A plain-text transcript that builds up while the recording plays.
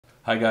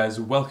Hi guys,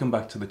 welcome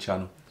back to the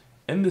channel.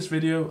 In this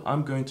video,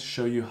 I'm going to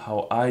show you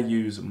how I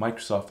use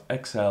Microsoft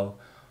Excel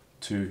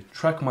to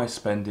track my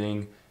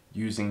spending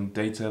using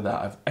data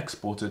that I've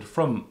exported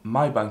from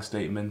my bank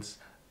statements,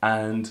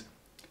 and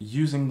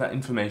using that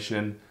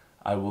information,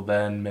 I will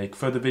then make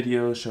further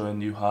videos showing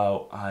you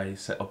how I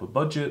set up a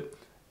budget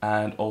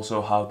and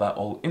also how that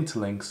all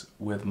interlinks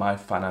with my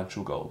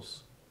financial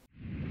goals.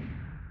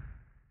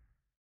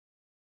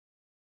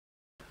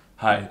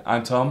 Hi,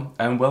 I'm Tom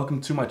and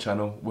welcome to my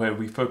channel where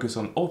we focus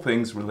on all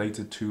things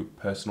related to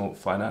personal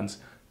finance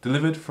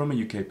delivered from a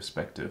UK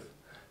perspective.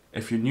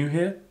 If you're new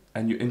here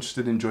and you're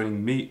interested in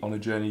joining me on a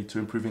journey to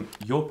improving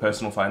your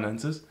personal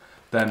finances,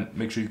 then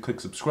make sure you click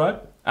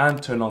subscribe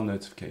and turn on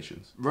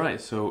notifications. Right,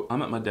 so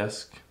I'm at my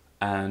desk,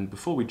 and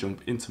before we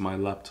jump into my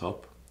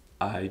laptop,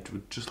 I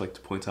would just like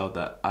to point out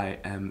that I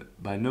am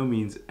by no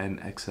means an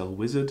Excel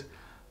wizard.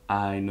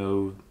 I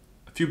know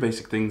a few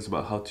basic things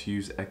about how to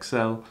use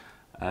Excel,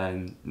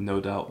 and no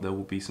doubt there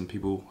will be some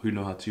people who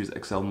know how to use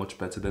Excel much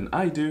better than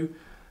I do,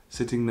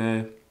 sitting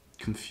there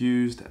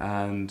confused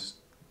and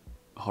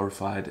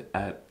horrified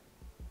at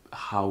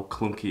how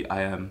clunky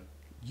I am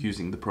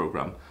using the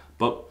program.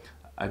 But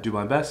I do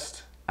my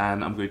best,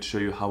 and I'm going to show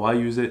you how I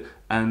use it,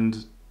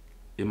 and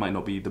it might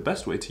not be the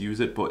best way to use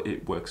it, but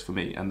it works for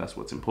me, and that's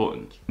what's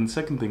important. And the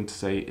second thing to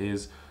say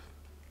is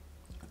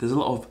there's a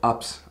lot of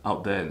apps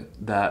out there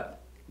that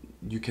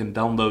you can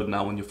download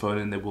now on your phone,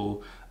 and they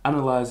will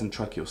analyze and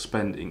track your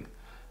spending,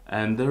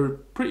 and they're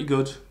pretty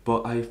good,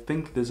 but I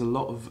think there's a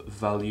lot of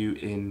value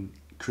in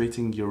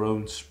creating your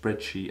own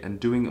spreadsheet and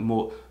doing a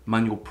more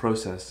manual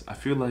process. I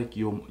feel like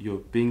you're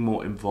being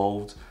more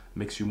involved,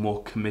 makes you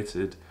more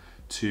committed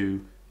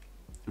to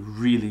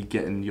really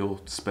getting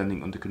your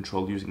spending under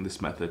control using this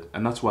method,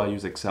 and that's why I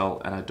use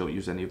Excel and I don't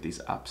use any of these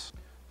apps.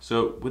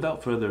 So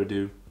without further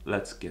ado,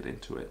 let's get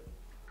into it.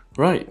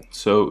 Right,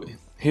 so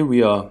here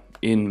we are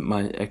in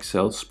my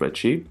Excel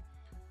spreadsheet.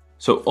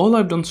 So all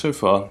I've done so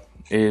far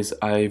is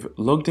I've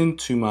logged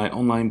into my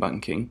online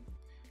banking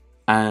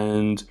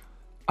and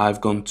I've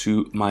gone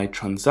to my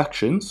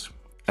transactions.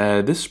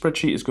 This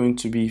spreadsheet is going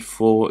to be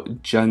for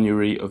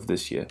January of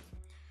this year.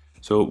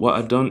 So what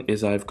I've done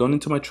is I've gone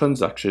into my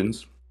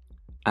transactions,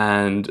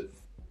 and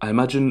I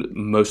imagine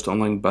most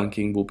online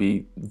banking will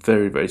be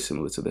very, very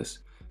similar to this.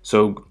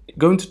 So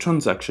go into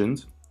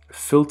transactions,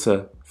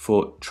 filter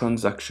for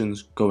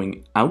transactions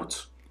going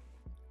out,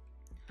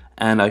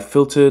 and I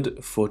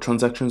filtered for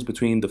transactions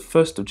between the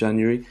 1st of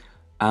January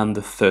and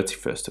the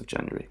 31st of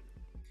January.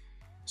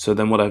 So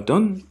then what I've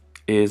done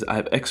is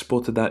I've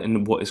exported that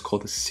in what is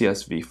called a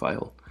CSV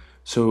file.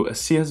 So a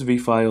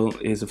CSV file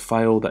is a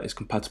file that is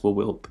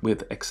compatible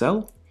with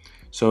Excel.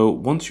 So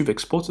once you've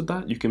exported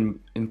that, you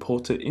can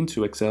import it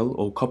into Excel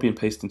or copy and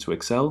paste into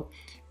Excel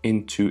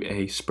into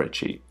a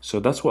spreadsheet. So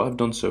that's what I've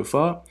done so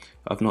far.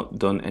 I've not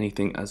done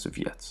anything as of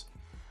yet.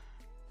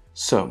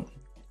 So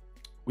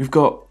we've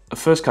got a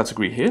first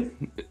category here,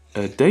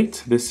 a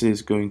date. This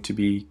is going to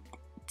be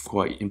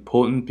quite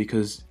important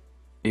because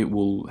it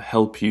will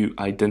help you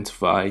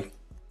identify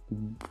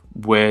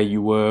where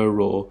you were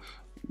or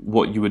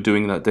what you were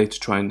doing that day to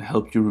try and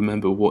help you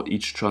remember what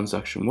each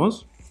transaction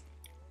was.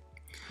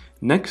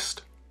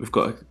 Next, we've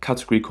got a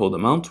category called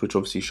amount, which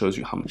obviously shows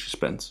you how much you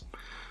spent.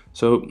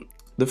 So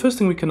the first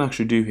thing we can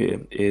actually do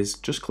here is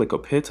just click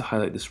up here to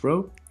highlight this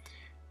row,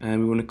 and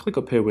we want to click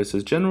up here where it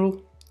says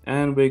general,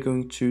 and we're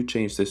going to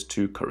change this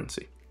to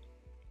currency.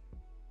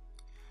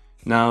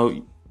 Now,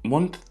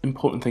 one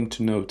important thing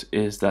to note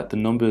is that the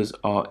numbers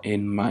are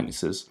in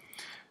minuses.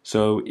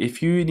 So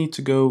if you need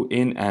to go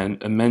in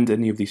and amend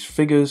any of these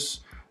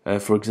figures,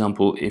 for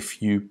example,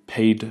 if you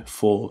paid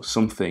for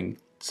something,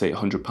 say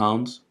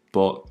 £100,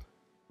 but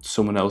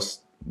someone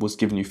else was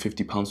giving you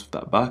 £50 of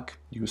that back,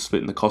 you were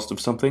splitting the cost of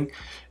something,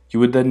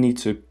 you would then need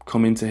to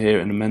come into here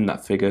and amend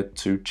that figure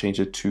to change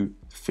it to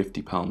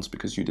 £50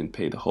 because you didn't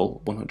pay the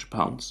whole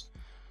 £100.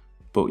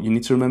 But you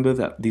need to remember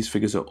that these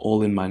figures are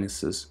all in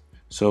minuses.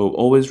 So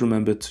always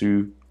remember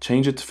to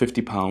change it to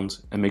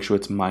 £50 and make sure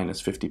it's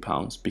minus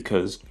 £50,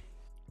 because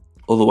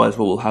otherwise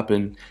what will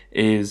happen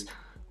is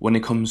when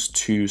it comes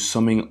to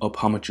summing up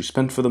how much you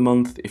spent for the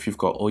month, if you've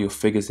got all your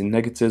figures in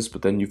negatives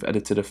but then you've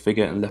edited a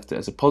figure and left it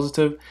as a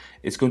positive,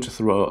 it's going to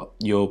throw out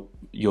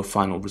your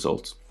final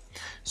result.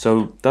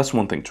 So that's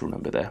one thing to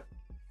remember there.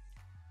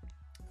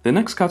 The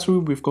next category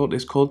we've got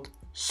is called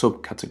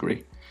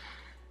subcategory.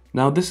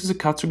 Now this is a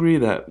category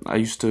that I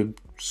used to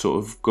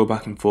sort of go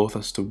back and forth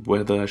as to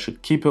whether I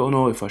should keep it or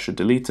not, if I should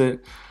delete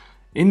it.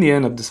 In the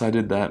end, I've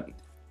decided that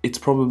it's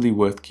probably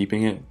worth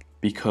keeping it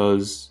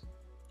because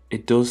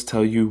it does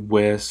tell you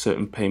where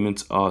certain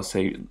payments are,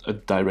 say a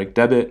direct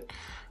debit,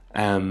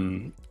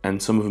 and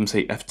some of them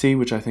say FT,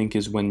 which I think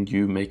is when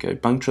you make a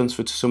bank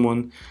transfer to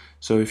someone.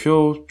 So if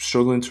you're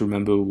struggling to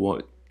remember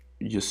what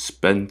you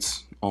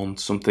spent on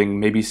something,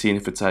 maybe seeing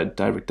if it's a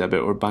direct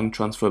debit or a bank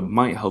transfer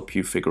might help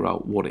you figure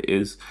out what it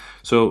is.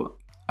 So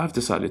I've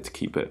decided to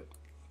keep it.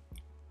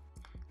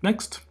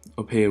 Next,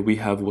 up here we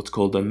have what's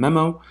called a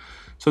memo.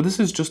 So this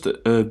is just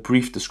a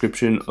brief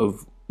description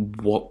of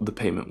what the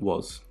payment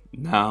was.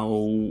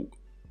 Now,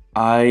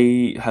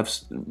 I have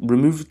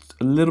removed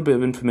a little bit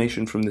of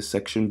information from this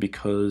section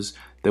because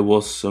there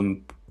was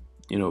some,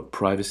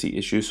 privacy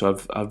issues. So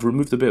I've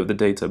removed a bit of the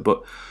data,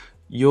 but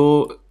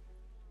your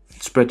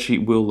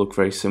spreadsheet will look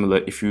very similar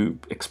if you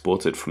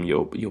export it from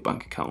your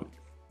bank account.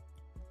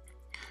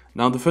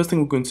 Now, the first thing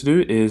we're going to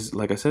do is,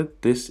 like I said,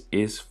 this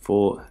is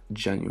for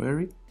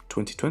January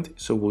 2020.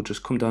 So we'll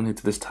just come down here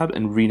to this tab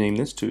and rename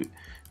this to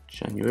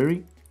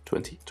January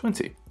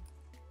 2020.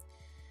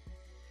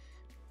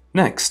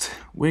 Next,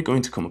 we're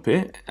going to come up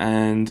here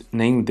and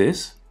name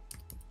this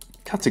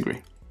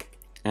category.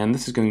 And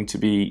this is going to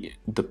be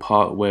the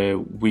part where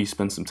we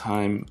spend some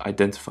time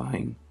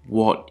identifying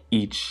what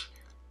each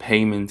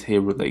payment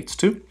here relates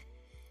to.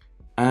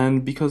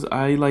 And because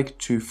I like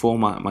to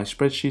format my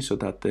spreadsheet so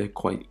that they're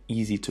quite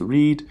easy to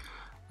read,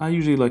 I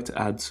usually like to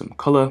add some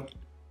color.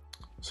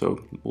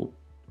 So we'll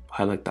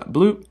highlight that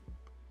blue,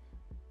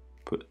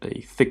 put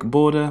a thick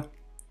border,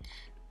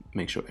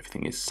 make sure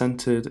everything is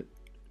centered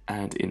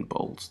and in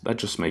bold. That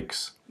just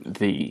makes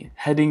the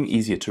heading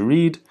easier to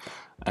read.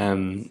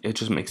 It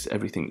just makes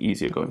everything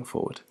easier going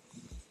forward.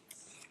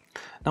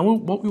 Now,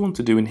 what we want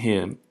to do in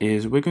here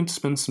is we're going to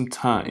spend some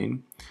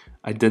time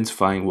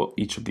identifying what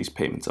each of these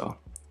payments are.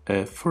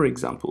 For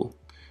example,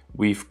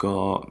 we've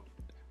got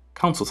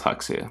council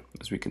tax here.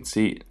 As we can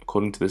see,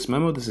 according to this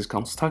memo, this is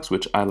council tax,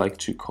 which I like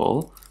to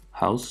call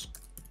house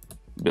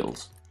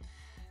bills.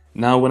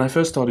 Now, when I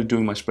first started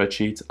doing my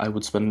spreadsheet, I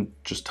would spend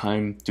just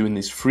time doing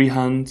this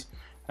freehand,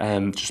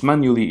 just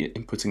manually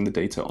inputting the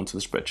data onto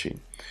the spreadsheet.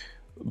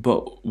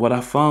 But what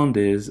I found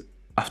is,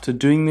 after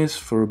doing this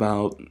for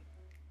about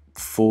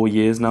 4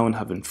 years now and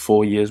having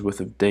 4 years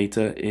worth of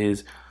data,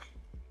 is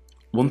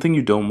one thing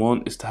you don't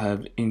want is to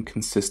have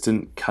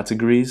inconsistent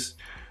categories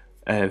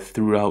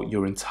throughout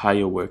your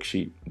entire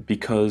worksheet,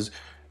 because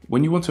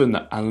when you want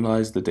to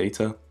analyze the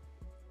data,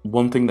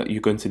 one thing that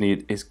you're going to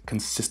need is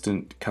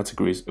consistent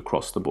categories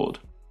across the board.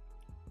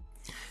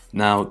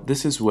 Now,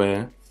 this is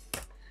where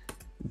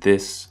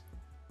this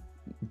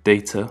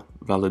data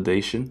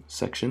validation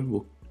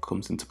section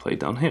comes into play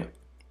down here.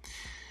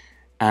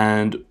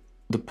 And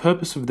the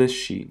purpose of this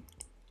sheet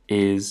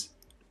is,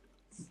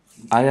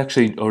 I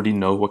actually already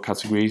know what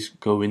categories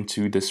go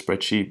into this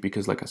spreadsheet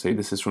because, like I say,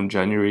 this is from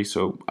January,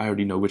 so I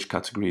already know which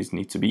categories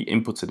need to be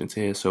inputted into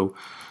here. So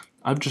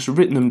I've just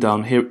written them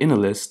down here in a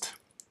list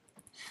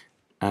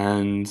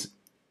and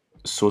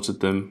sorted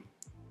them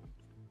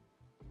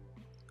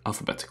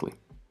alphabetically.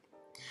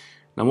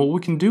 Now, what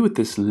we can do with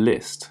this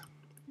list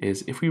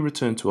is, if we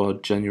return to our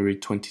January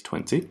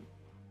 2020,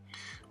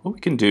 what we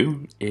can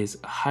do is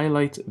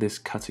highlight this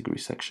category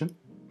section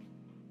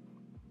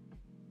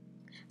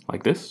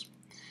like this.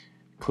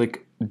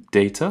 Click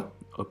data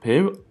up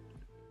here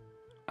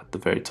at the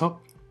very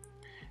top,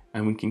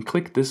 and we can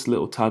click this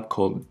little tab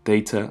called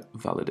data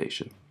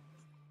validation.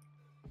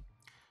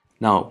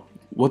 Now,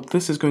 what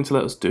this is going to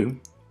let us do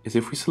is,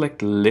 if we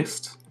select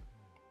list,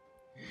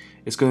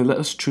 it's going to let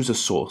us choose a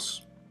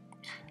source.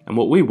 And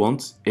what we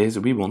want is,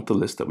 we want the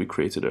list that we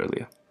created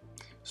earlier.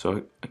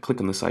 So I click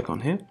on this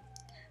icon here,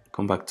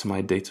 come back to my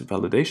data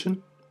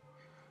validation,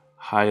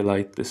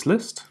 highlight this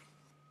list,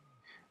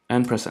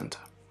 and press enter.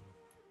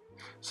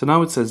 So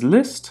now it says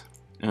list,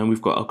 and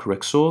we've got our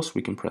correct source.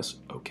 We can press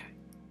OK.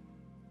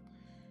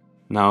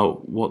 Now,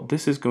 what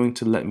this is going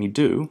to let me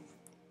do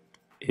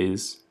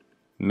is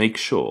make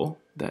sure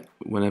that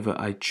whenever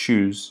I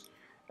choose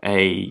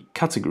a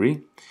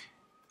category,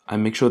 I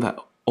make sure that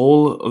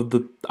all of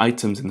the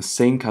items in the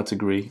same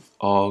category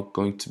are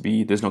going to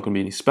be, there's not going to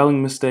be any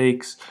spelling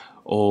mistakes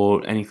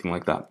or anything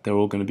like that. They're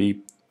all going to be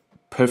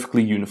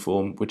perfectly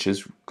uniform, which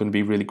is going to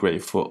be really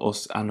great for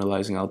us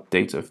analyzing our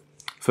data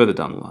further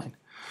down the line.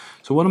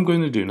 So what I'm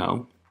going to do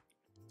now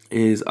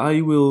is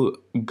I will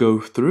go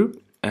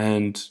through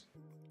and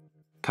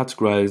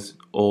categorize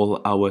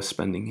all our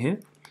spending here.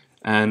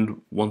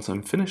 And once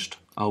I'm finished,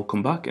 I'll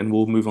come back and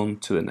we'll move on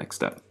to the next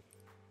step.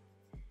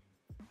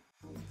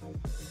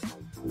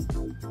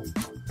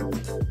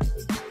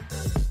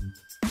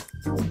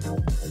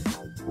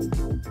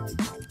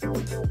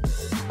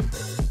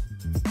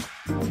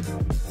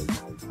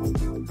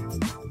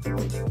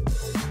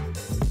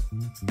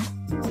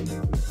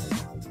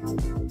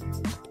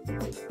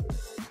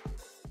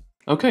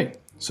 Okay,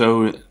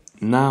 so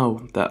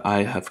now that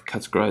I have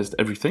categorized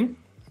everything,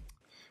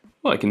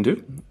 what I can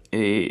do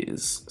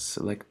is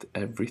select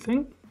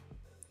everything.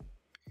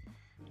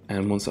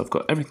 And once I've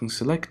got everything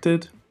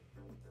selected,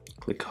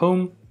 click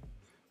home.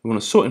 We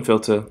want to sort and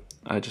filter.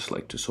 I just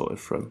like to sort it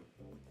from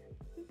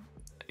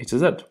A to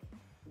Z.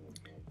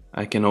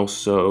 I can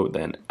also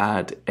then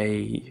add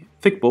a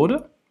thick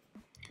border,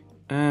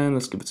 and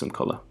let's give it some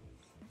color.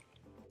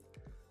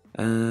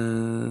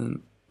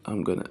 And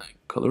I'm gonna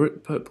color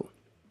it purple.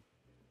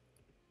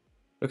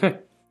 Okay,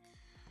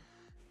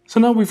 so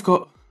now we've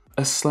got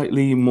a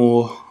slightly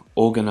more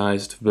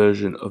organized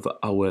version of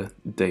our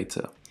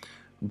data,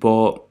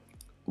 but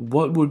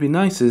what would be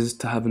nice is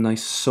to have a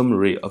nice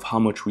summary of how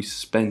much we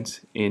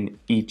spent in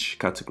each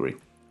category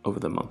over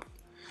the month.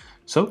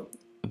 So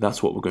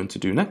that's what we're going to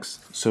do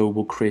next. So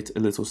we'll create a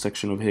little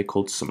section over here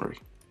called summary.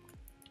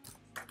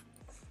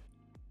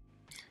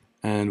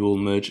 and we'll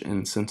merge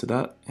and center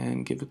that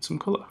and give it some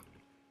color.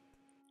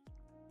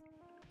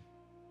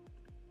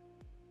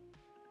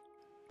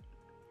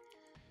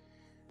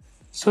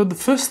 So the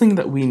first thing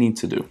that we need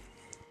to do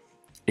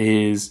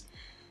is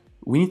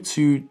we need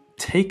to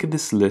take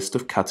this list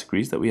of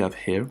categories that we have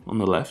here on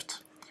the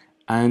left,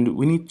 and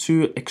we need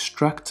to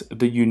extract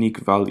the unique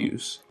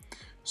values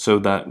so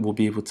that we'll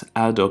be able to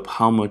add up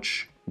how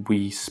much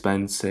we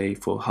spend, say,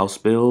 for house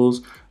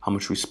bills, how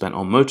much we spent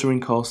on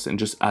motoring costs, and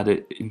just add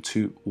it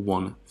into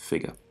one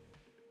figure.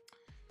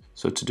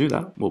 So to do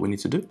that, what we need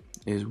to do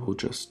is we'll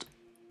just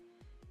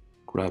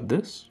grab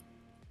this,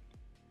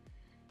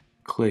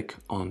 click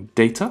on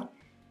Data,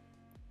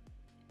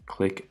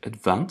 click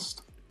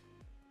Advanced,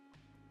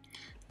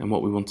 and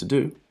what we want to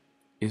do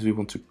is we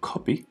want to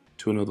copy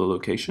to another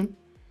location.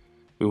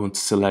 We want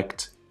to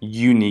select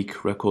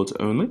Unique Records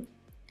Only,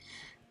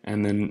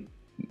 and then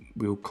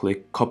we'll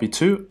click Copy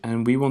To,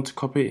 and we want to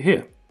copy it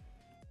here.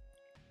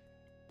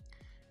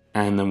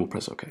 And then we'll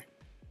press OK.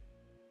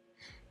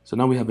 So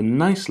now we have a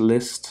nice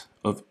list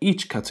of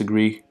each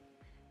category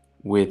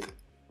with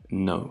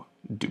no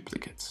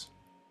duplicates.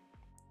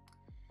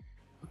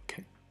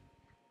 Okay.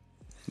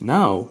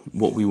 Now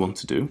what we want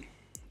to do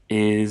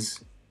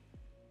is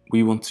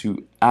we want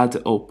to add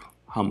up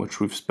how much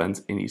we've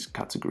spent in each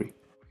category.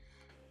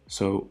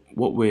 So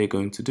what we're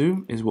going to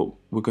do is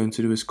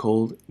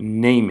called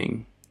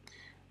naming.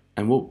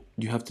 And what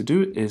you have to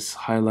do is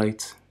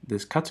highlight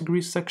this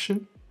categories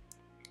section,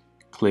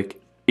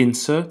 click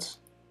Insert,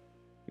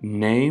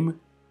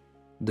 Name,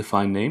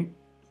 Define Name,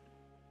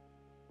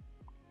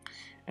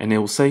 and it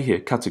will say here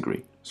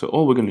category. So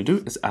all we're going to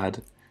do is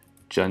add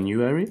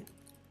January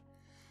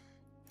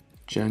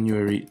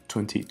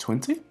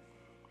 2020,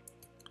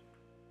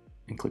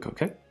 and click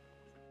OK.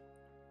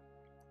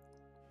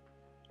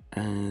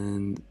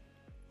 And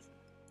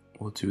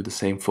we'll do the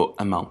same for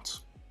amount.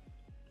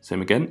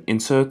 Same again,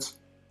 insert,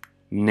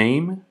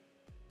 name,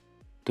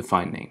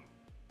 define name.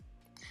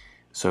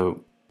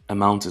 So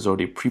amount is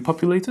already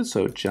pre-populated,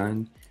 so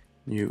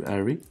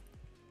January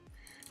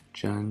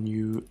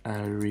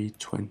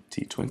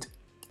 2020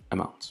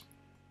 amount,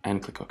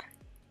 and click OK.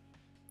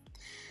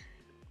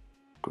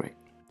 Great.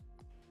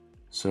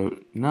 So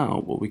now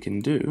what we can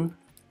do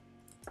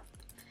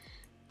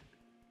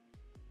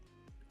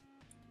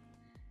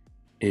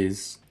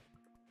is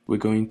we're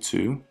going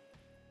to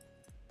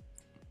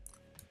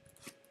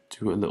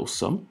do a little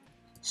sum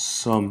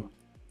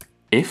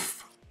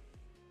if,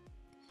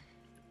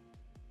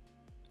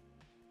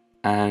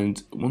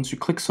 and once you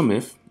click sum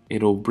if,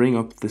 it'll bring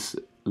up this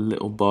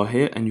little bar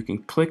here, and you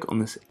can click on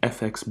this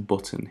FX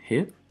button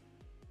here,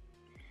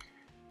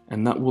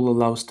 and that will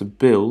allow us to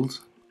build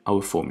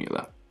our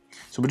formula.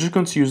 So we're just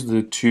going to use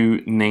the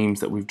two names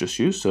that we've just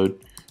used, so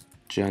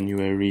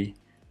January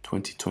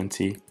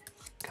 2020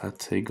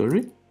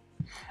 category,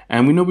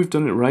 and we know we've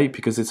done it right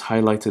because it's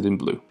highlighted in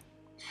blue.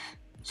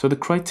 So the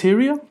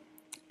criteria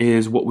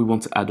is what we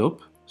want to add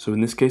up. So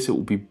in this case it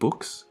will be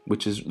books,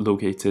 which is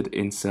located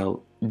in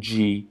cell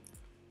G3.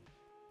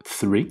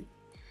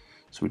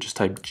 So we just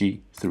type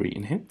G3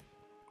 in here,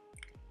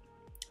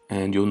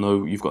 and you'll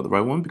know you've got the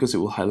right one because it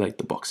will highlight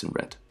the box in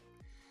red.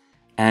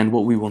 And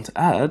what we want to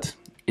add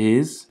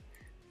is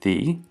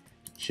the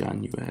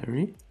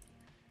January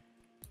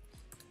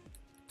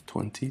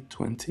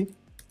 2020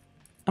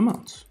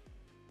 amounts.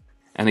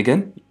 And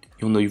again,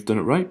 you'll know you've done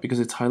it right because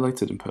it's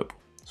highlighted in purple.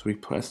 So we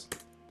press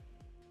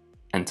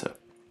enter.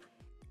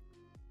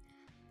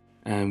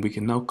 And we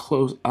can now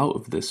close out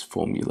of this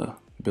formula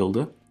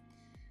builder.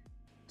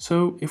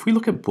 So if we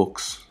look at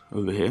books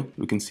over here,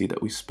 we can see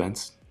that we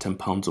spent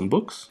 £10 on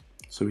books.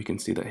 So we can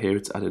see that here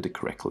it's added it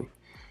correctly.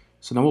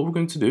 So now what we're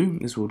going to do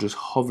is we'll just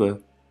hover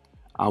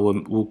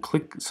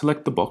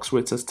select the box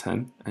where it says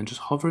 10 and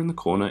just hover in the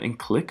corner and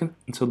click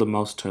until the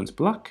mouse turns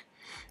black,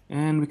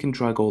 and we can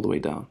drag all the way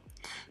down.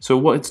 So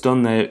what it's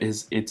done there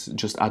is it's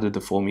just added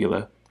the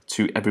formula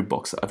to every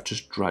box that I've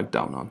just dragged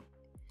down on.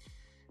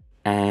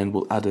 And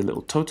we'll add a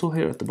little total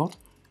here at the bottom.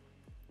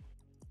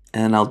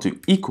 And I'll do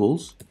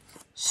equals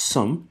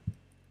sum,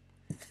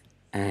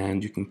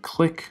 and you can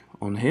click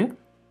on here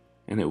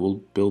and it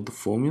will build the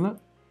formula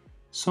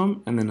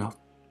sum, and then I'll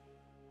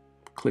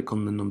click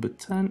on the number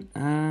 10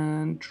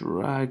 and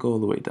drag all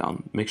the way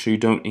down. Make sure you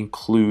don't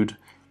include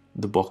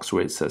the box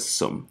where it says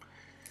sum.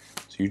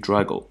 So you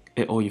drag all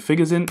your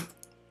figures in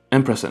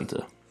and press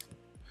enter.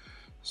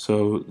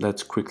 So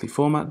let's quickly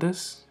format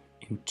this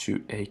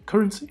into a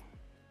currency.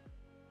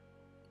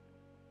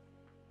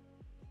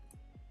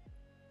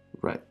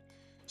 Right.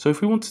 So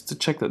if we wanted to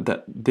check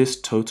that this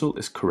total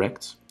is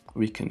correct,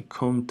 we can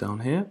come down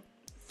here,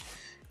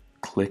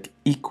 click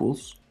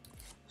equals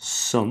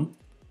sum,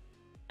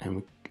 and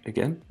we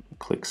again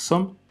click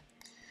sum,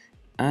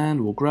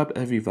 and we'll grab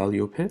every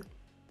value up here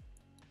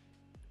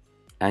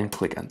and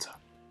click enter.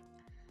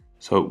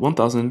 So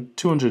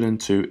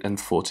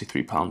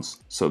 £1,202.43.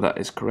 So that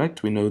is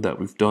correct. We know that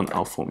we've done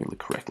our formula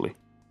correctly.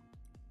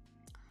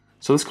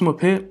 So let's come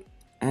up here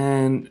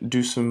and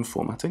do some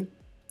formatting.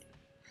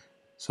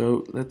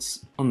 So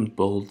let's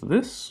unbold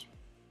this.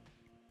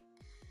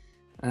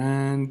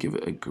 and give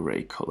it a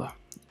grey colour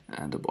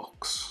and a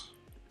box.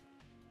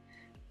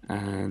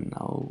 And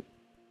now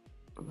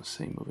the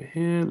same over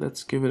here,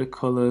 let's give it a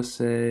colour,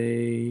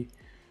 say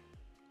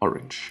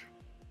orange,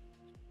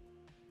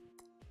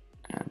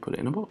 and put it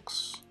in a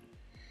box.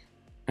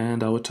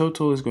 And our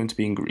total is going to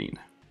be in green.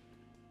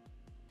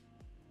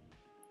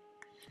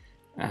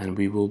 And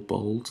we will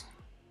bold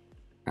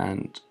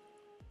and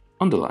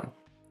underline.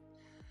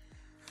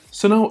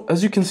 So now,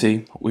 as you can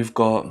see, we've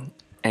got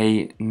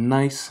a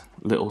nice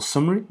little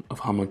summary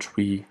of how much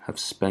we have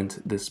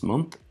spent this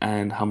month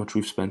and how much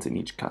we've spent in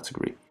each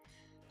category.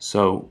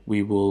 So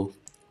we will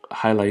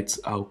highlight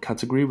our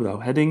category with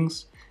our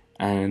headings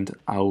and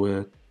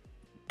our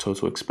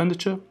total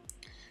expenditure,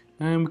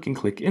 and we can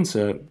click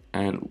insert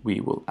and we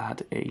will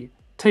add a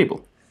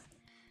table.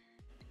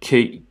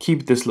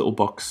 Keep this little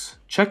box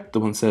checked, the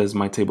one says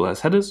my table has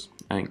headers,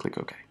 and click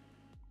OK.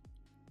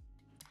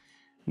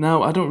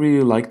 Now I don't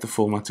really like the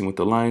formatting with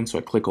the lines, so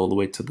I click all the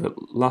way to the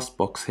last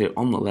box here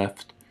on the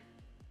left,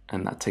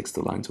 and that takes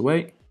the lines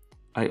away.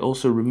 I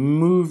also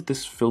remove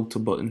this filter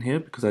button here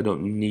because I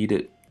don't need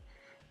it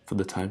for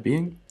the time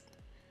being,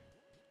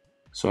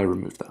 so I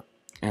remove that.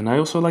 And I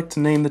also like to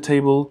name the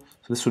table,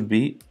 so this would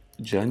be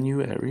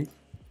January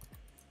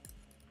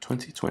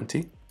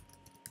 2020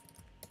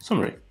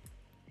 summary.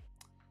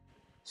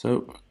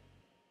 So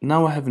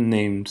now I have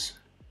named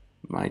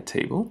my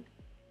table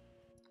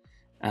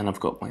and I've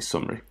got my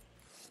summary.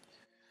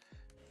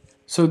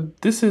 So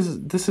this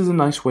is a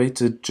nice way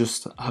to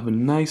just have a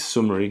nice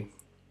summary,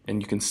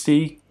 and you can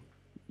see,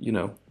 you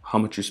know, how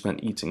much you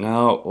spent eating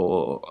out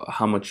or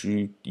how much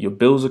your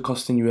bills are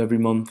costing you every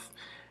month.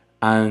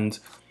 And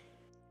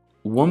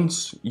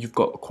once you've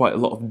got quite a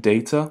lot of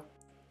data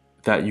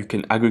that you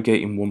can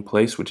aggregate in one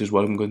place, which is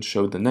what I'm going to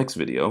show in the next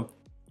video,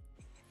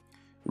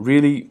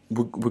 really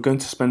we're going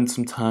to spend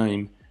some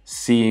time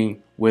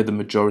seeing where the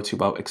majority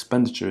of our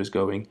expenditure is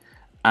going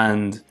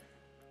and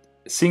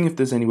seeing if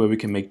there's any way we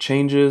can make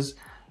changes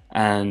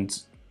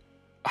and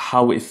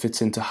how it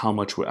fits into how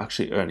much we're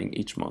actually earning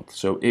each month.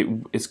 So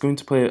it's going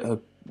to play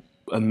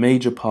a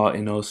major part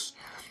in us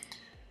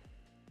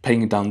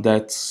paying down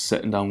debts,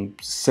 setting down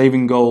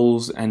saving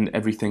goals, and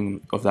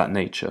everything of that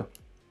nature.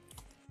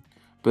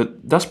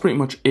 But that's pretty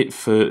much it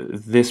for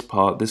this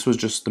part. This was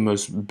just the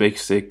most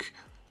basic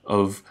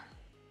of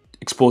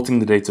exporting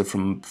the data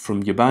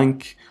from your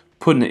bank,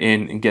 putting it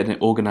in and getting it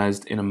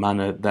organized in a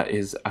manner that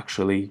is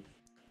actually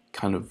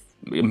kind of,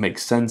 it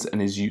makes sense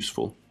and is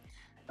useful.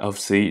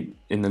 Obviously,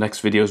 in the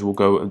next videos, we'll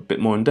go a bit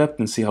more in depth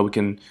and see how we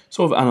can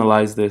sort of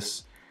analyze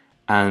this,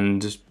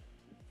 and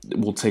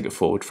we'll take it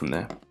forward from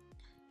there.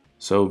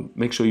 So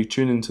make sure you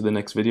tune into the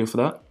next video for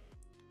that.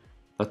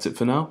 That's it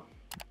for now.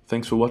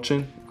 Thanks for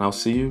watching. I'll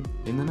see you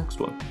in the next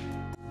one.